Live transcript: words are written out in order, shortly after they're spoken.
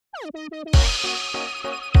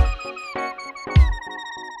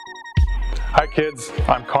Hi kids,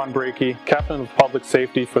 I'm Conn Breakey, Captain of Public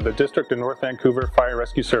Safety for the District of North Vancouver Fire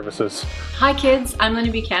Rescue Services. Hi kids, I'm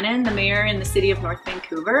Buchanan, the Mayor in the City of North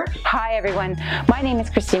Vancouver. Hi everyone, my name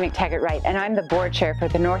is Kristine Mactaggart Wright and I'm the Board Chair for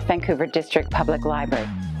the North Vancouver District Public Library.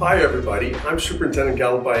 Hi everybody, I'm Superintendent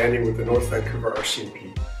Ghalib Bhayani with the North Vancouver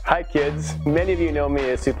RCMP. Hi kids, many of you know me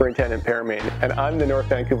as Superintendent Pearmain and I'm the North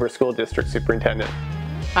Vancouver School District Superintendent.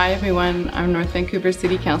 Hi everyone, I'm North Vancouver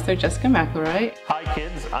City Councillor Jessica McIlroy. Hi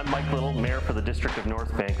kids, I'm Mike Little, Mayor for the District of North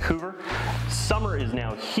Vancouver. Summer is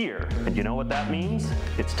now here, and you know what that means?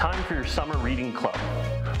 It's time for your summer reading club.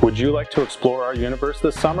 Would you like to explore our universe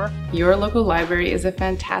this summer? Your local library is a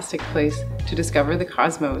fantastic place to discover the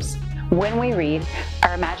cosmos. When we read,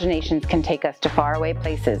 our imaginations can take us to faraway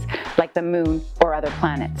places like the moon or other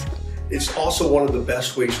planets. It's also one of the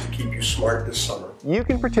best ways to keep you smart this summer. You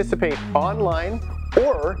can participate online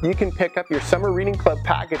or you can pick up your Summer Reading Club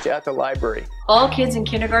package at the library. All kids in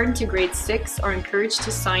kindergarten to grade 6 are encouraged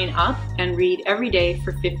to sign up and read every day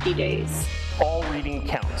for 50 days. All reading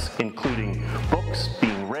counts, including books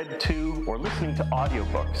being read to or listening to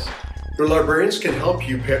audiobooks. Your librarians can help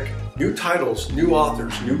you pick new titles, new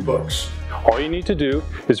authors, new books. All you need to do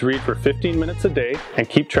is read for 15 minutes a day and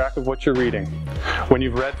keep track of what you're reading. When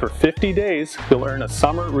you've read for 50 days, you'll earn a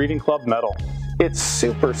Summer Reading Club medal. It's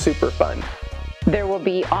super fun. There will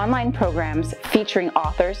be online programs featuring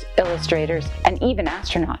authors, illustrators, and even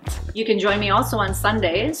astronauts. You can join me also on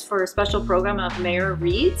Sundays for a special program of Mayor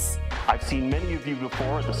Reads. I've seen many of you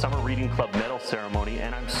before at the Summer Reading Club medal ceremony,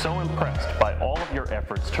 and I'm so impressed by all of your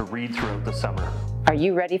efforts to read throughout the summer. Are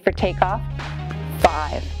you ready for takeoff?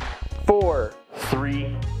 5, 4,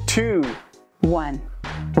 3, 2, 1.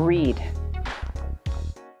 Read.